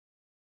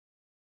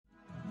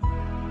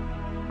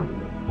I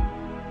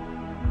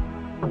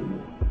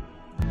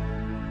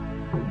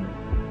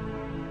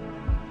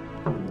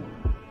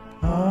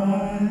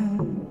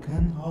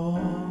can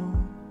hold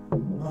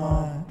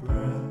my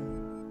breath.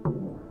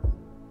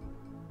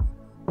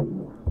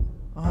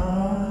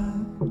 I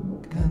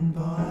can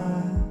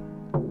bite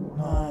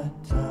my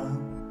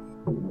tongue.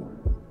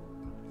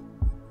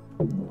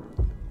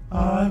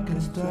 I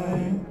can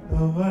stay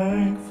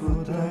awake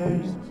for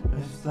days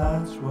if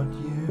that's what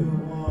you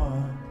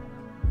want.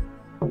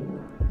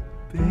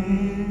 Be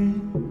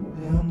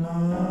your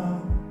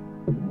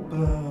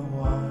number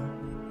one.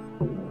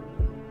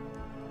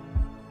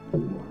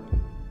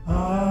 I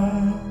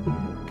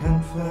can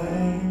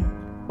fake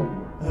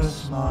a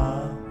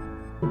smile.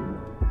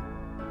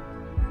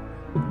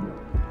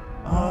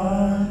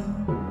 I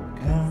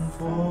can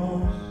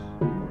force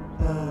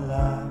the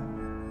laugh.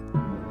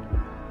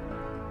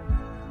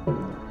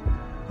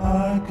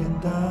 I can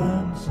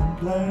dance and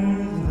play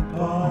the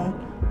part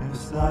if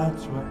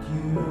that's what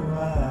you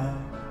ask.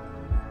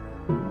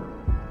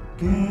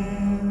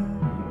 Give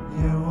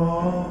you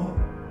all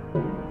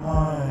I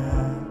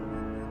am.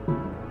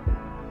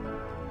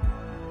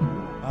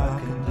 I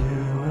can do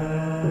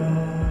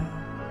it.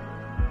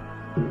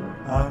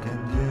 I can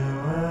do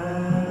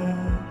it.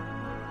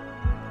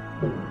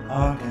 I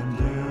can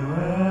do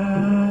it.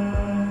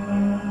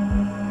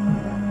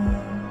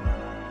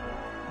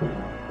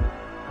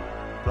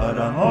 But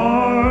I'm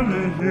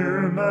only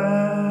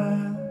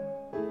human,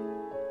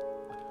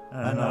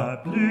 and I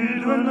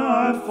bleed when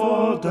I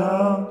fall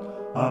down.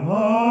 I'm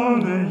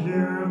only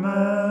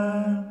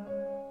human,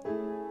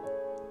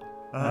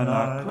 and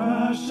I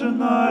crash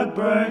and I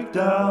break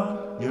down.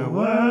 Your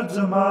words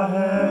in my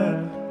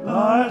head,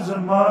 lies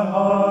in my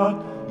heart.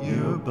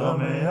 You blow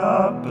me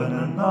up and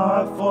then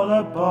I fall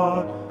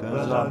apart,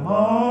 'cause I'm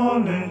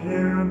only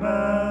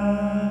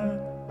human.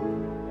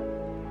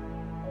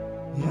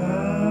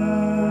 Yeah.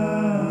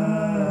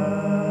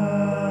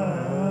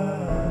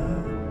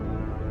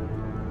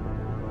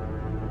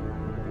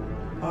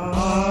 I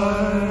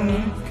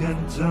can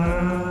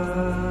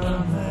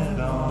turn it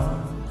on.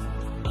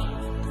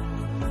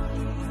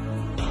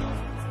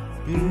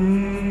 Be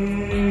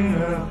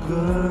a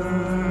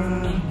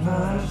good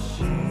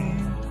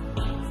machine.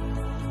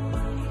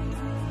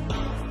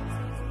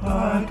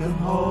 I can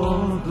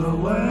hold the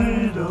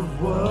weight of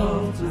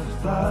worlds if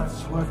that's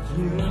what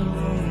you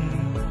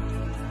need.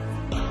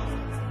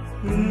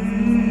 Be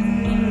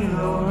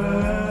your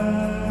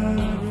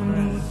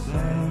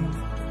everything.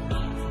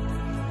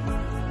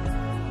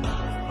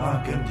 I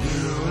can do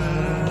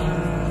it.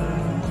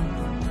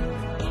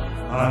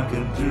 I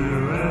can do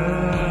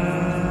it.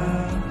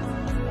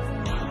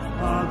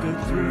 I'll get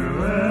through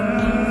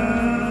it.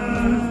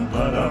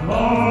 But I'm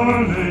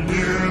only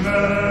human,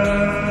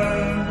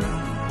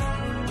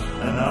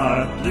 and I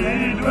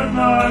bleed when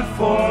I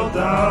fall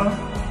down.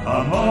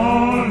 I'm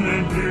only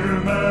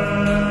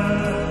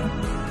human,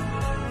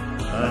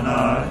 and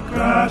I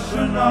crash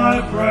and I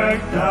break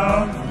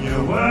down.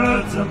 Your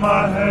words in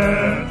my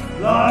head,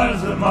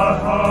 lies in my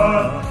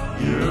heart.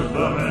 You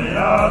blow me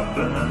up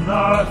and then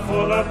I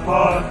fall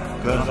apart,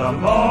 'cause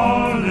I'm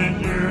only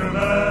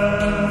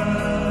human.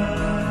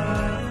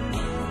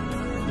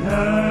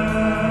 Yeah.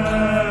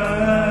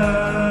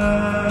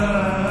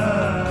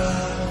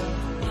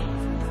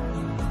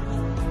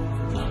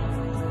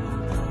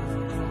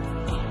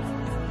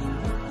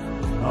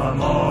 I'm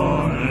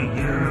only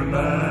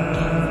human.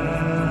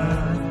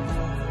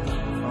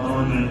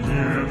 Only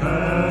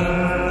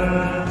human.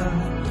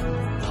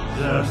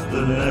 Just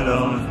a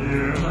little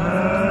human.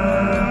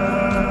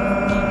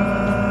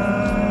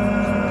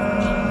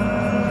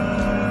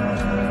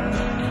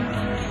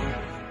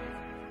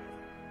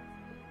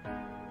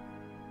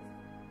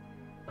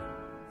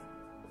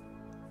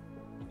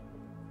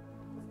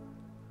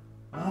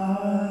 I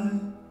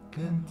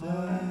can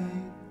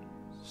take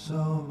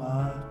so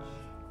much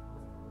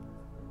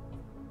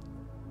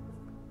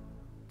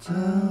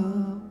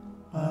till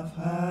I've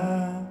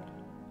had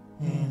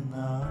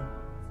enough.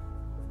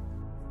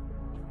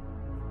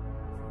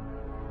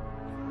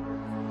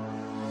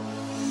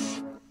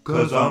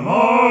 Cause I'm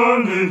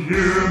only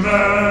human,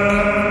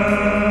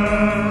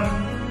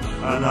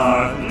 and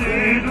I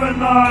bleed when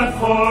I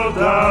fall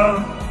down.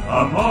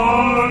 I'm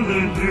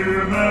only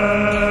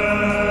human,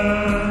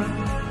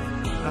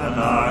 and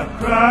I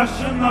crash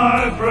and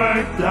I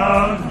break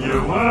down.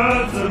 Your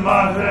words in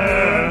my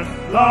head,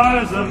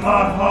 lies in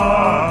my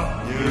heart.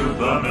 You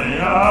burn me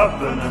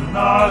up and then I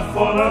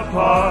fall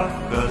apart,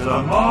 'cause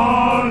I'm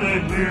only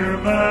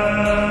human.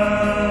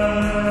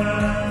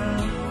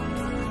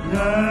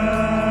 Yeah.